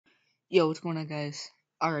Yo, what's going on, guys?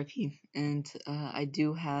 RIP, and I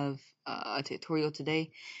do have a tutorial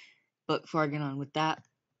today, but before I get on with that,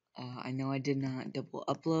 I know I did not double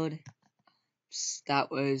upload.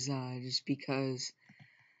 That was just because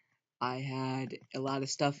I had a lot of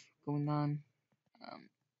stuff going on, um,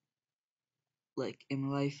 like in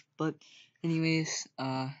my life. But anyways,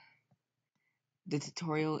 the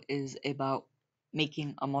tutorial is about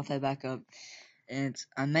making a multi-backup, and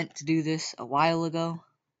I meant to do this a while ago,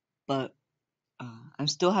 but I'm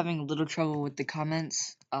still having a little trouble with the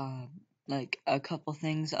comments, like a couple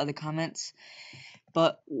things, other comments,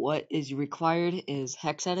 but what is required is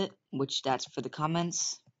hex edit, which that's for the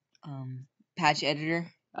comments, patch editor,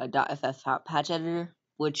 .ff patch editor,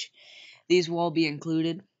 which these will all be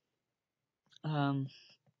included, and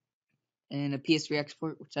a PS3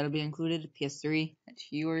 export, which that'll be included, PS3, that's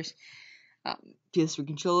yours, PS3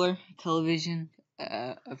 controller, television,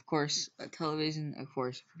 of course, a television, of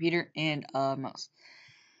course, computer, and a mouse.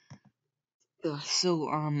 So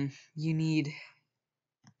you need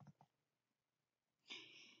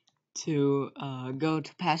to go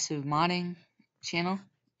to Passive Modding channel,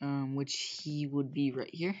 which he would be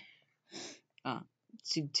right here.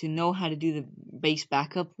 To know how to do the base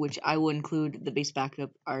backup, which I will include the base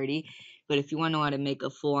backup already, but if you want to know how to make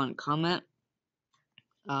a full-on comment,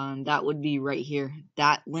 that would be right here.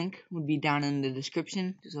 That link would be down in the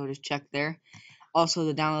description, so just check there. Also,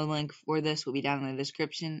 the download link for this will be down in the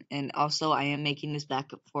description, and also I am making this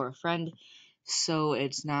backup for a friend, so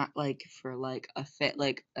it's not like for like a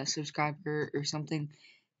subscriber or something,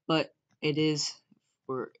 but it is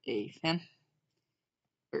for a fan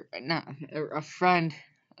or not a friend.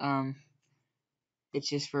 It's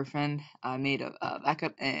just for a friend. I made a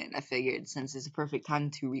backup, and I figured since it's a perfect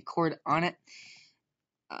time to record on it.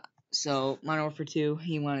 So Modern Warfare 2,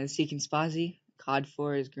 he wanted Seek and Spazi, COD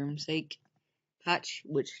 4 is Groom's Sake patch,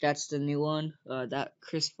 which that's the new one that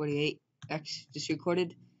Chris48X just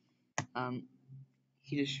recorded.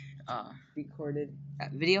 He just recorded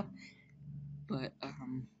that video, but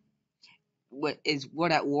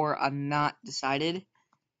what at war I'm not decided,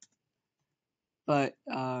 but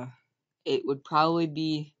it would probably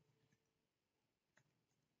be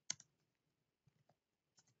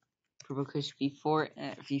Purple Kush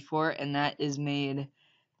V4, and that is made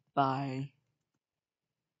by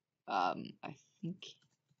I think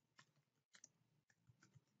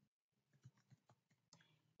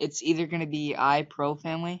it's either gonna be Pro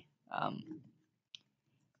Family,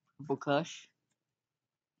 Purple Kush.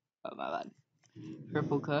 Oh my bad,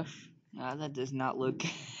 Purple Kush. That does not look.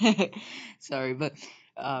 Sorry, but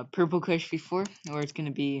Purple Kush V4, or it's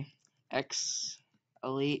gonna be X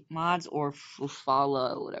Elite Mods or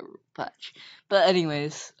Fufala, whatever patch. But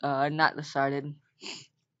anyways, not decided.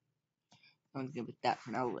 I'm good with that for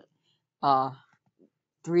now. But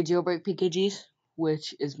 3 jailbreak PKGs,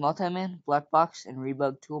 which is Multi-Man, Black Box, and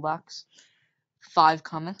Rebug Toolbox. 5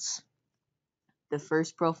 comments. The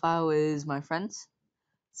first profile is my friend's.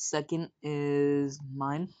 Second is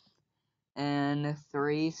mine. And the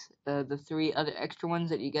 3 other extra ones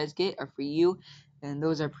that you guys get are for you, and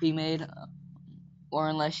those are pre-made. Or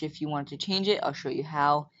unless if you want to change it, I'll show you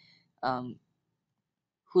how. Hulu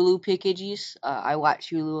PKGs. I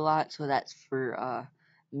watch Hulu a lot, so that's for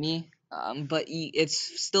me. But it's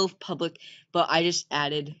still public. But I just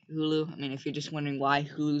added Hulu. I mean, if you're just wondering why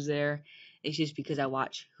Hulu's there, it's just because I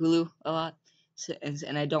watch Hulu a lot, so,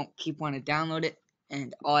 and I don't keep wanting to download it.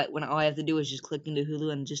 And all I have to do is just click into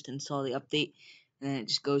Hulu and just install the update, and then it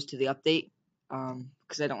just goes to the update.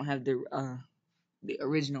 Because I don't have the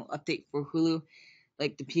original update for Hulu,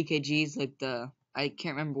 like the PKGs, like I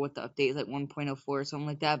can't remember what the update is, like 1.04 or something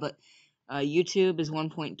like that, but YouTube is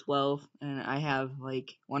 1.12, and I have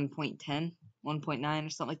like 1.10, 1.9 or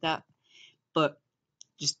something like that. But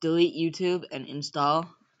just delete YouTube and install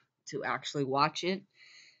to actually watch it.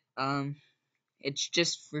 It's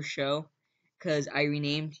just for show, because I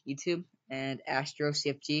renamed YouTube, and Astro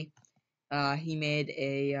CFG, he made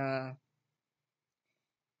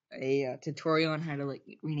a tutorial on how to like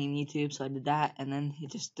rename YouTube, so I did that, and then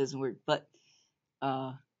it just doesn't work. But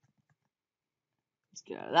let's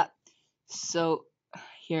get out of that. So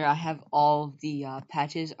here I have all the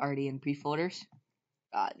patches already in pre-folders.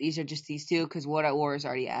 These are just these 2 because What at War is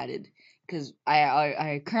already added. Because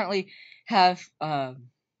I currently have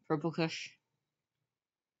Purple Kush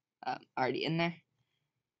already in there.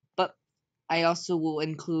 But I also will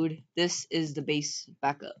include, this is the base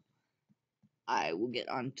backup. I will get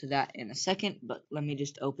onto that in a second, but let me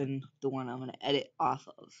just open the one I'm going to edit off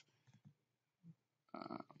of.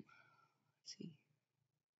 Let's see.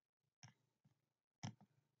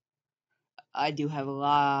 I do have a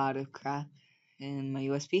lot of crap in my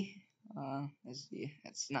USB.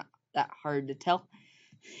 It's not that hard to tell.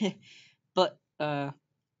 But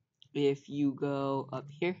if you go up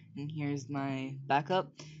here, and here's my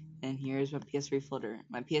backup, and here's my PS3 folder.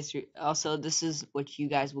 My PS3. Also, this is what you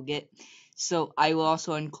guys will get. So I will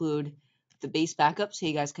also include the base backup, so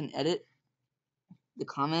you guys can edit the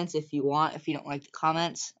comments if you want. If you don't like the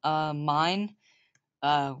comments, mine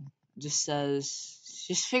just says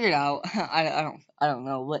just figure it out. I don't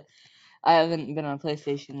know, but I haven't been on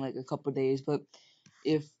PlayStation like a couple days. But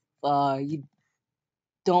if you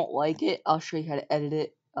don't like it, I'll show you how to edit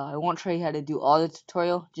it. I won't show you how to do all the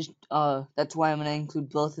tutorial. Just that's why I'm gonna include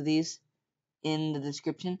both of these in the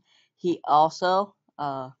description. He also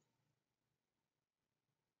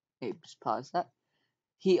hey, just pause that.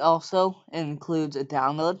 He also includes a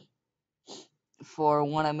download for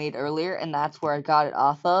one I made earlier, and that's where I got it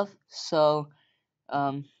off of. So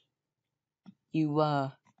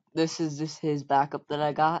this is just his backup that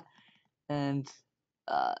I got, and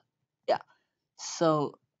yeah.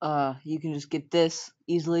 So you can just get this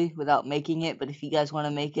easily without making it. But if you guys want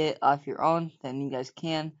to make it off your own, then you guys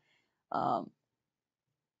can.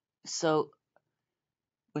 So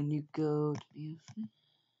when you go to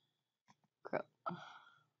crap,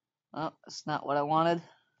 oh, that's not what I wanted.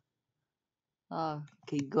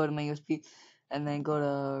 Okay, go to my USB, and then go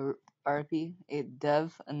to RP,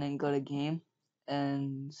 dev, and then go to game,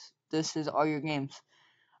 and this is all your games.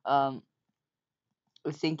 I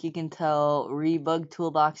think you can tell Rebug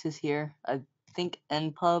Toolbox is here. I think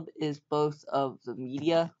NPub is both of the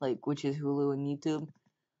media, like which is Hulu and YouTube.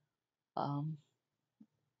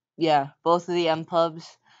 Yeah, both of the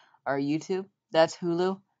NPubs are YouTube. That's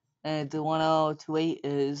Hulu, and the 1028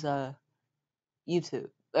 is YouTube.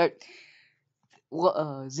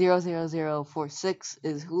 00046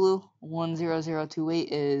 is Hulu.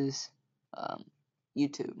 10028 is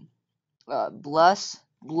YouTube. Bless.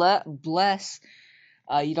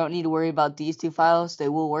 You don't need to worry about these two files. They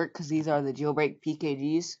will work because these are the jailbreak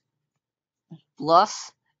PKGs.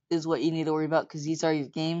 Plus is what you need to worry about because these are your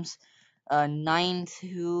games.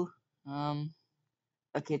 9-2.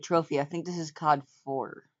 Okay, trophy. I think this is COD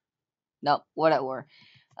 4. No, whatever.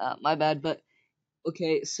 My bad. But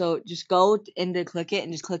okay, so just go into click it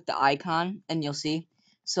and just click the icon and you'll see.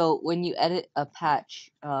 So when you edit a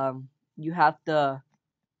patch, you have to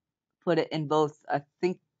put it in both. I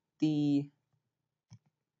think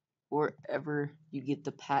wherever you get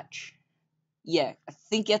the patch. Yeah, I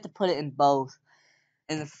think you have to put it in both,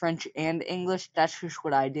 in the French and English. That's just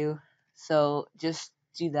what I do. So just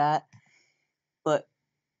do that. But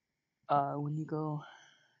when you go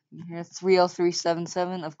here,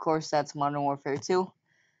 30377, of course that's Modern Warfare 2.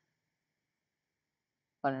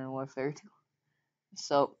 Modern Warfare 2.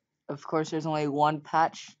 So of course there's only one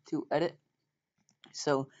patch to edit.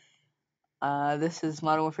 So this is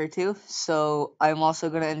Modern Warfare 2. So I'm also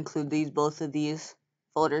gonna include both of these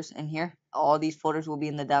folders in here. All these folders will be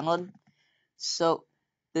in the download. So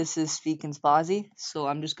this is Speak and Spazi. So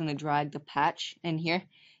I'm just gonna drag the patch in here.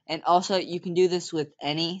 And also you can do this with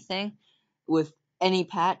anything, with any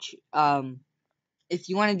patch. If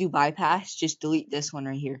you want to do bypass, just delete this one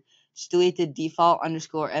right here. Just delete the default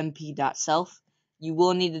 _mp.self. You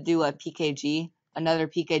will need to do a PKG, another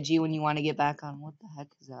PKG when you want to get back on. What the heck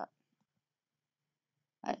is that?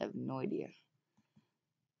 I have no idea.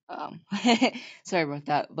 Sorry about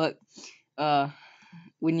that. But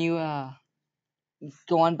when you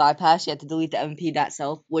go on bypass, you have to delete the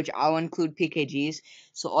mp.self, which I'll include PKGs.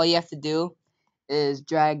 So all you have to do is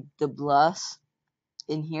drag the blus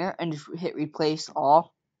in here and just hit replace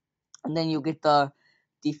all, and then you'll get the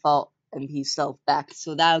default mp self back.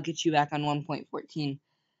 So that'll get you back on 1.14.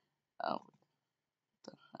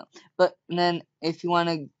 But then if you want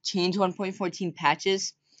to change 1.14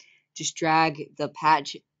 patches, just drag the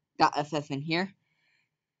patch.ff in here.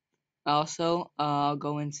 Also, I'll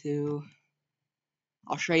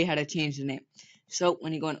show you how to change the name. So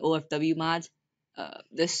when you go in OFW mods,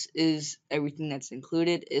 this is everything that's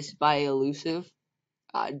included. It's by Elusive.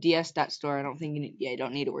 ds.store, I don't think you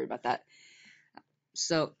don't need to worry about that.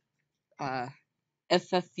 So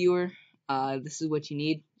FF viewer, this is what you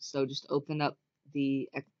need. So just open up the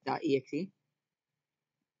 .exe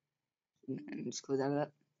and just close out of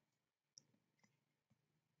that.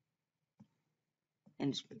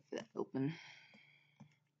 And just wait for that to open.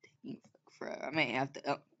 I may have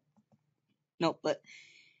to. Nope, but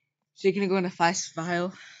so you're gonna go into fast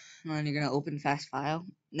file, and you're gonna open fast file,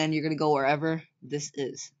 and then you're gonna go wherever this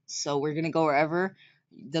is. So we're gonna go wherever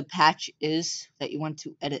the patch is that you want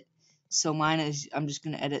to edit. So mine is, I'm just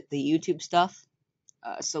gonna edit the YouTube stuff.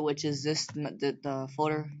 So which is this the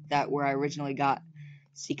folder where I originally got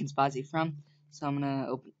Seek and Spazi from. So I'm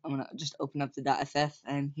gonna just open up the .ff,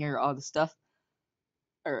 and here are all the stuff,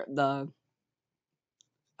 or the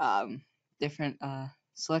different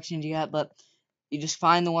selections you got. But you just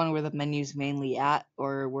find the one where the menu's mainly at,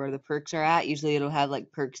 or where the perks are at. Usually it'll have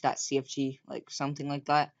like perks.cfg, like something like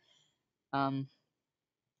that.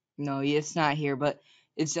 No, it's not here, but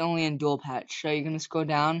it's only in dual patch. So you're gonna scroll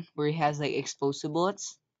down where he has like explosive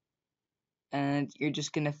bullets, and you're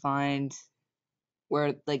just gonna find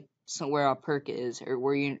where where a perk is, or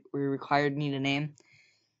where you're required need a name.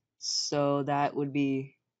 So that would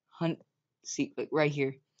be hunt seek, like right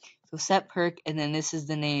here. So set perk, and then this is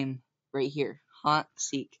the name right here, hunt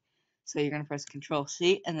seek. So you're gonna press Control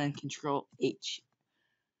C and then Control H,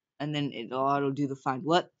 and then it'll do the find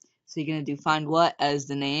what. So you're gonna do find what as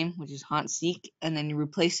the name, which is hunt seek, and then you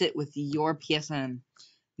replace it with your PSN.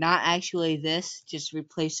 Not actually this, just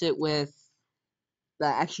replace it with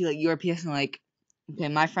actually like your PSN. Like, okay,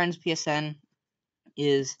 my friend's PSN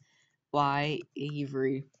is Y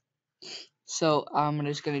Avery. So I'm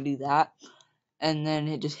just gonna do that, and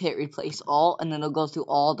then just hit replace all, and then it'll go through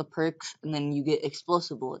all the perks, and then you get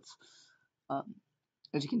explosive bullets.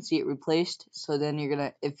 As you can see, it replaced. So then you're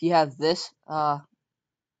gonna, if you have this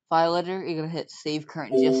file editor, you're gonna hit save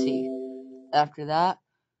current GSC. After that,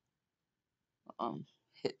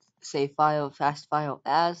 hit save file, fast file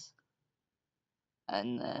as,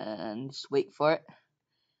 and then just wait for it,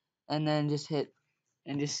 and then just hit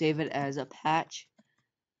and just save it as a patch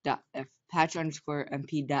underscore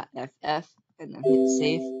mp.ff, and then hit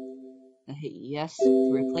save, and hit yes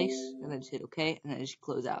to replace, and then just hit OK, and then just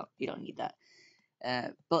close out. You don't need that.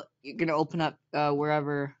 But you're gonna open up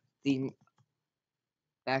wherever the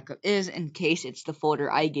backup is, in case it's the folder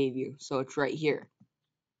I gave you. So it's right here,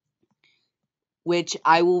 which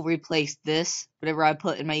I will replace this. Whatever I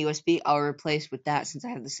put in my USB, I'll replace with that, since I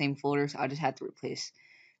have the same folder. So I'll just have to replace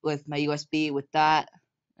with my USB with that,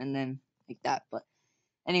 and then like that. But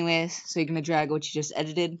anyways, so you're gonna drag what you just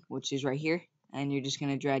edited, which is right here, and you're just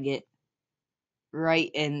gonna drag it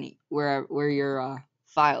right in where your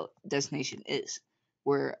file destination is,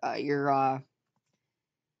 where your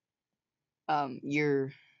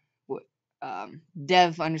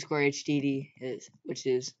dev underscore HDD is, which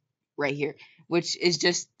is right here, which is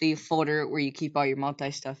just the folder where you keep all your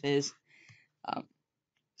multi stuff is.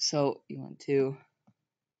 So you want to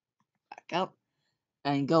back out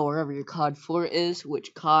and go wherever your COD 4 is,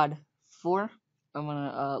 which COD 4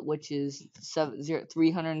 which is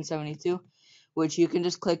 372, which you can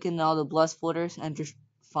just click in all the blast folders and just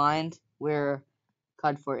find where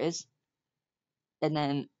COD 4 is, and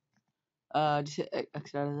then just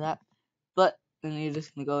exit out of that. But then you're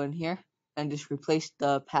just gonna go in here and just replace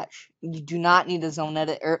the patch. You do not need a zone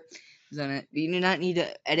edit, you do not need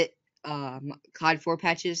to edit COD 4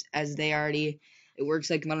 patches, as they already, it works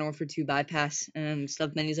like Modern Warfare 2 bypass and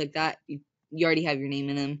stuff, menus like that. You already have your name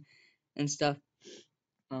in them and stuff.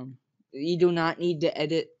 You do not need to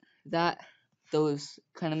edit those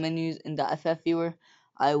kind of menus in the FF viewer.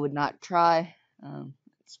 I would not try.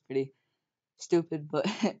 It's pretty stupid,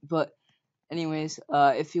 but anyways,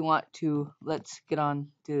 if you want to, let's get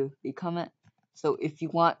on to the comment. So if you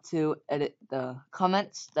want to edit the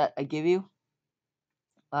comments that I give you,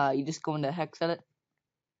 you just go into hex edit.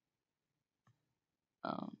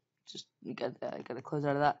 I gotta close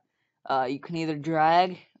out of that. You can either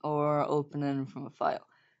drag or open it from a file.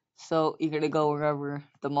 So you're gonna go wherever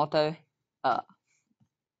the multi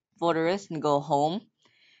folder is, and go home,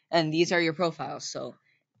 and these are your profiles. So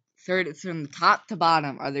from the top to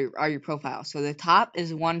bottom are your profiles. So the top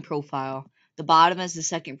is one profile, the bottom is the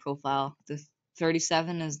second profile, the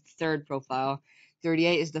 37 is the third profile,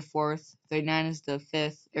 38 is the fourth, 39 is the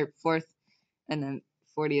fourth, and then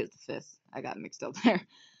 40 is the fifth. I got mixed up there.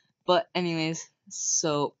 But anyways,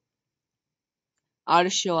 so I'll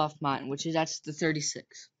just show off mine, that's the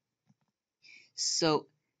 36. So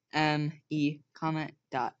comment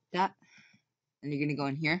dot, and you're gonna go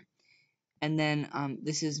in here, and then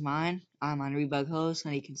this is mine. I'm on Rebug Host,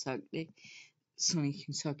 and you can suck dick. So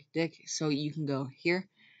you can go here,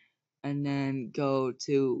 and then go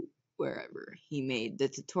to wherever he made the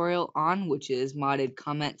tutorial on, which is modded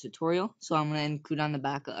comment tutorial. So I'm gonna include on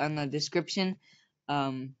the description,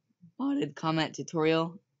 modded comment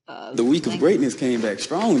tutorial. The week of greatness came back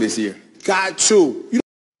strong this year. Got to.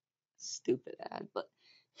 Stupid ad,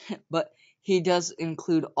 but he does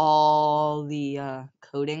include all the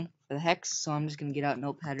coding for the hex. So I'm just gonna get out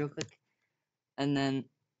Notepad real quick, and then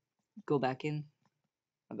go back in.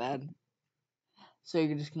 My bad. So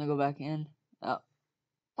you're just gonna go back in. Oh,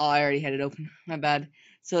 I already had it open. My bad.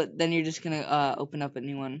 So then you're just gonna open up a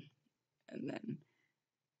new one, and then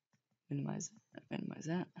minimize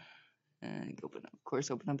that. and open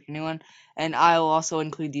up your new one. And I will also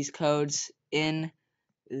include these codes in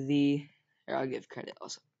the. Here, I'll give credit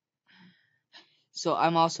also. So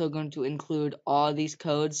I'm also going to include all these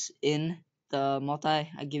codes in the multi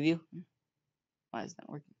I give you. Why is that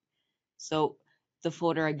working? So the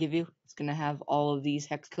folder I give you is going to have all of these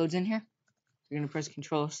hex codes in here. You're going to press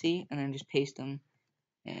Control-C and then just paste them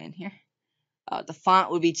in here. The font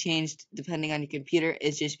will be changed depending on your computer.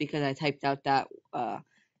 It's just because I typed out that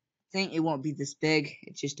thing. It won't be this big.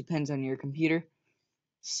 It just depends on your computer.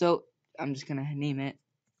 So I'm just going to name it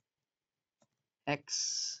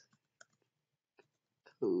X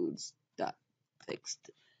codes.fixed.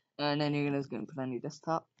 And then you're just going to put on your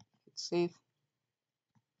desktop. Hit save.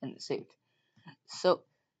 And it's saved. So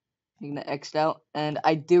you're going to X out. And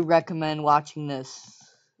I do recommend watching this.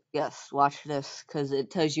 Yes, watch this, because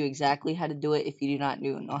it tells you exactly how to do it if you do not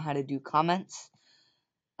know how to do comments.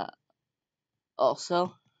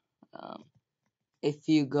 Also, if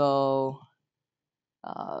you go,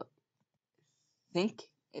 think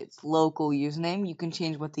it's local username, you can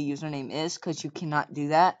change what the username is, because you cannot do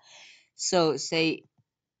that. So say,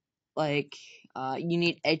 like, you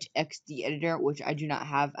need HXD editor, which I do not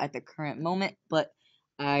have at the current moment, but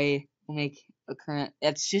I will make a current.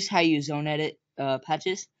 That's just how you zone edit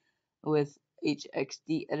patches with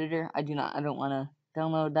HXD editor. I don't want to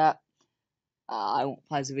download that. I won't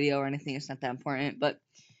pause the video or anything. It's not that important. But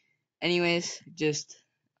anyways, just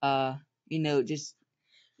just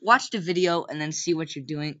watch the video and then see what you're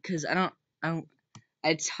doing, because I don't.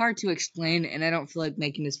 It's hard to explain, and I don't feel like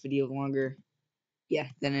making this video longer,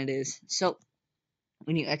 than it is. So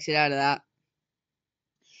when you exit out of that,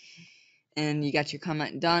 and you got your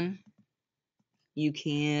comment done, you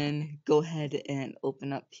can go ahead and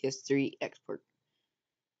open up PS3 export.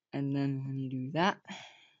 And then when you do that,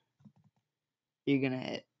 you're gonna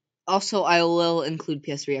hit. Also, I will include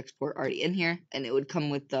PS3 export already in here, and it would come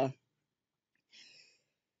with the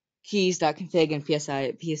keys.config and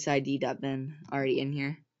psid.bin already in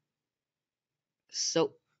here.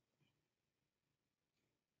 So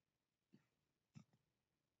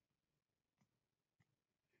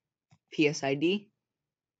psid,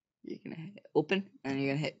 you're gonna hit open, and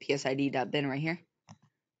you're gonna hit psid.bin right here,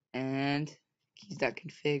 and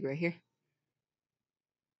keys.config right here.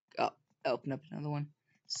 Oh, open up another one.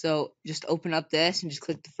 So just open up this and just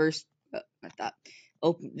click the first. Not that.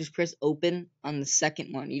 Open. Just press open on the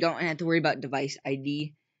second one. You don't have to worry about device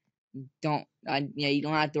ID. You don't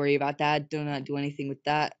have to worry about that. Do not do anything with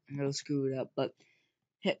that. It'll screw it up. But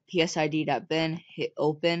hit psid.bin, hit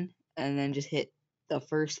open, and then just hit the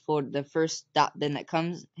first folder, the first .bin that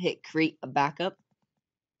comes. Hit create a backup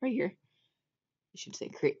right here. You should say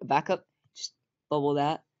create a backup. Just bubble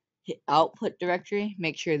that. Hit output directory.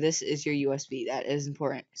 Make sure this is your USB. That is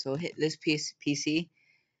important. So hit this PC.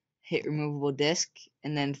 Hit removable disk,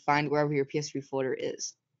 and then find wherever your PS3 folder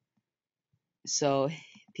is. So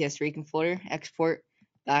PS3 folder, export,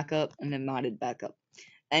 backup, and then modded backup.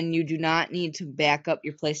 And you do not need to back up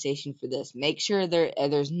your PlayStation for this. Make sure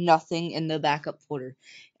there's nothing in the backup folder.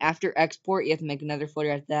 After export, you have to make another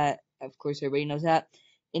folder after that. Of course, everybody knows that.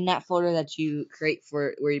 In that folder that you create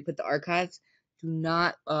for where you put the archives, do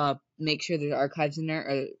not make sure there's archives in there,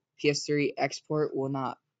 or PS3 export will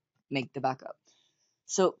not make the backup.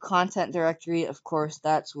 So content directory, of course,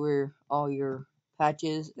 that's where all your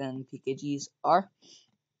patches and PKGs are.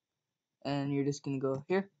 And you're just going to go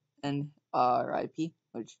here and RIP,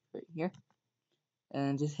 which is right here.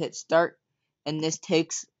 And just hit start. And this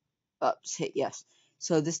takes, just hit yes.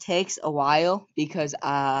 So this takes a while because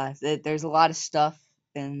there's a lot of stuff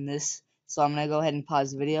in this. So I'm going to go ahead and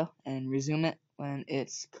pause the video and resume it when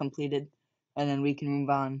it's completed. And then we can move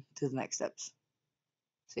on to the next steps.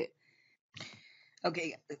 See it.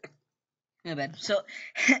 Okay. My bad. So,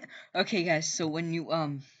 okay, guys. So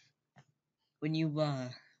when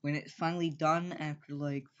it's finally done after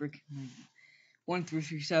like freaking 1 through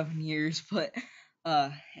 7 years, but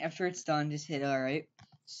after it's done, just hit alright,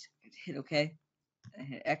 hit OK, and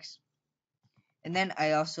hit X, and then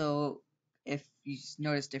I also, if you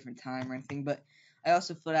notice different time or anything, but I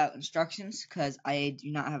also filled out instructions because I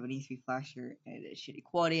do not have an E3 flasher at a shitty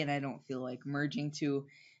quality, and I don't feel like merging two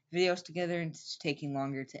videos together and it's taking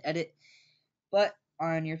longer to edit. But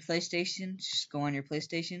on your PlayStation, just go on your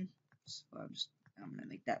PlayStation. So I'm gonna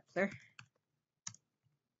make that clear.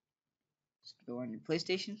 Just go on your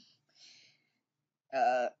PlayStation.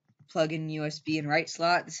 Plug in USB and right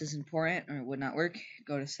slot. This is important, or it would not work.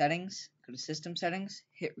 Go to settings. Go to system settings.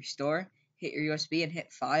 Hit restore. Hit your USB and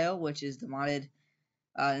hit file, which is the modded.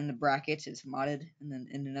 In the brackets, it's modded, and then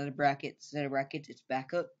in another bracket, set of brackets, it's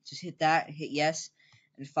backup. Just hit that. Hit yes,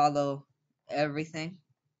 and follow everything.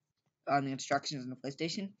 on the instructions on the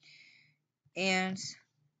PlayStation. And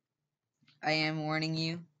I am warning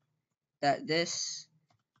you that this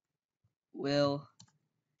will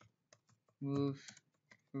move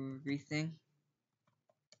everything.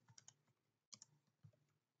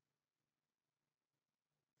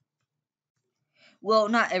 Well,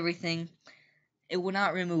 not everything. It will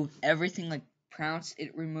not remove everything like Prounce.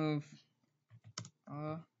 It remove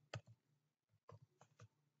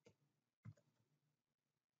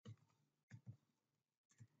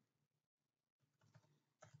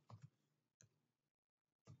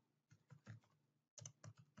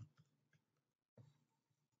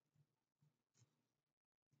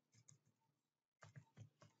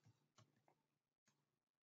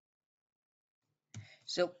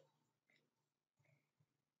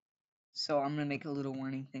so I'm gonna make a little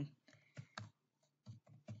warning thing.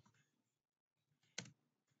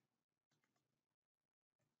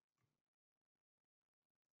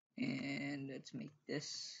 And let's make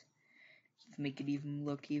this, let's make it even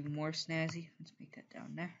look even more snazzy. Let's make that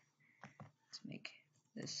down there. Let's make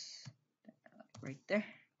this right there.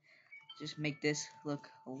 Just make this look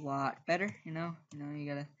a lot better, you know, you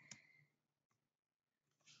gotta.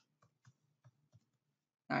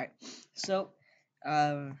 Alright, so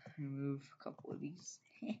remove a couple of these.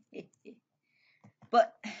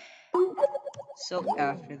 But so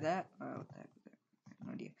after that, no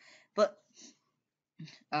idea. But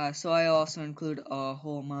so I also include a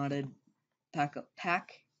whole modded backup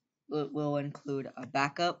pack. It will include a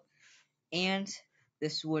backup, and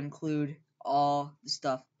this will include all the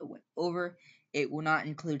stuff that went over. It will not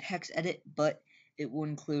include hex edit, but it will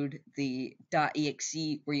include the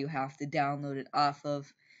 .exe where you have to download it off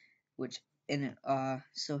of, which in it,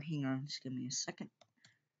 so hang on, just give me a second.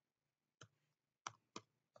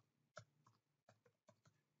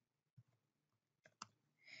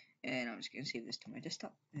 And I'm just gonna save this to my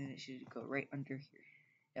desktop, and it should go right under here.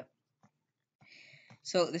 Yep.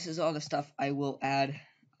 So this is all the stuff I will add.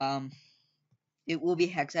 It will be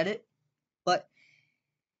hex edit, but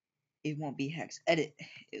it won't be hex edit.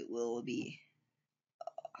 It will be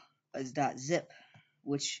as .zip,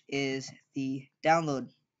 which is the download,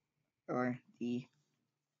 or the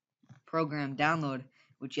program download,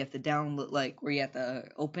 which you have to download, like where you have to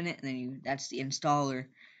open it, and then that's the installer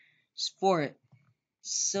for it.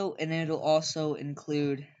 So, and it'll also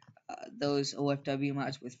include those OFW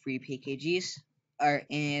mods with free PKGs,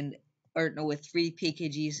 with free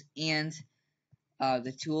PKGs and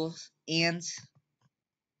the tools, and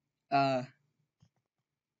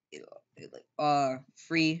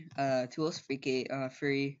free tools,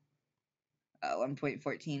 free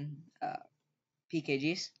 1.14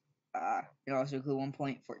 PKGs. It'll also include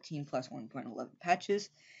 1.14 plus 1.11 patches.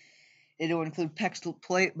 It'll include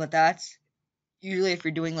Pexploit, but that's usually if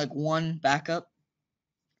you're doing like one backup,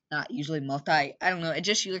 not usually multi. I don't know. It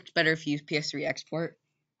just looks better if you use PS3 export.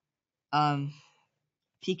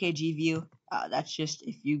 PKG view. That's just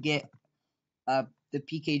if you get the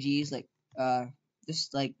PKGs like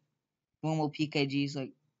just like normal PKGs,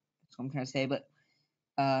 like that's what I'm trying to say. But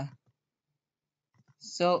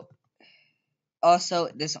so also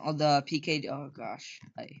this all the PKG. Oh gosh,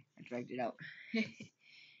 I dragged it out.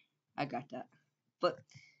 I got that. But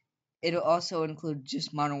it'll also include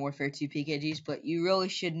just Modern Warfare 2 PKGs, but you really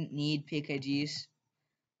shouldn't need PKGs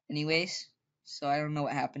anyways. So I don't know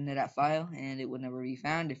what happened to that file, and it would never be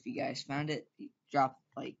found. If you guys found it, drop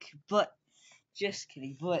a like. But just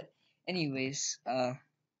kidding. But anyways,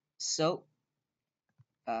 so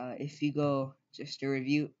if you go, just a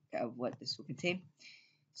review of what this will contain.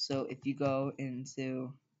 So if you go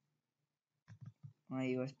into my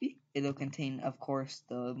USB, it'll contain, of course,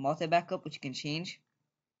 the multi-backup, which you can change.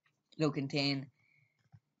 It'll contain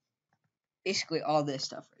basically all this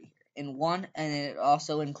stuff right here in one, and it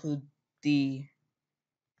also include the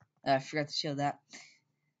I forgot to show that.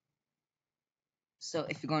 So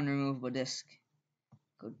if you go on removable disk,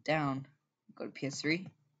 go down, go to PS3,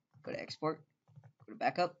 go to export, go to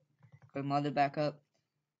backup, go to modded backup,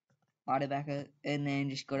 and then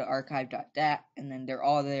just go to archive.dat, and then they're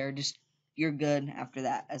all there. Just you're good after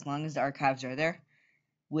that, as long as the archives are there.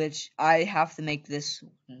 Which I have to make this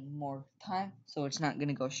more time, so it's not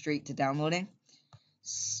gonna go straight to downloading.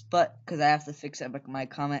 But because I have to fix it, like my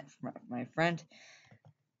comment from my friend.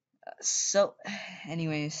 So,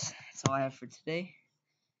 anyways, that's all I have for today.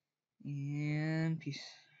 And peace.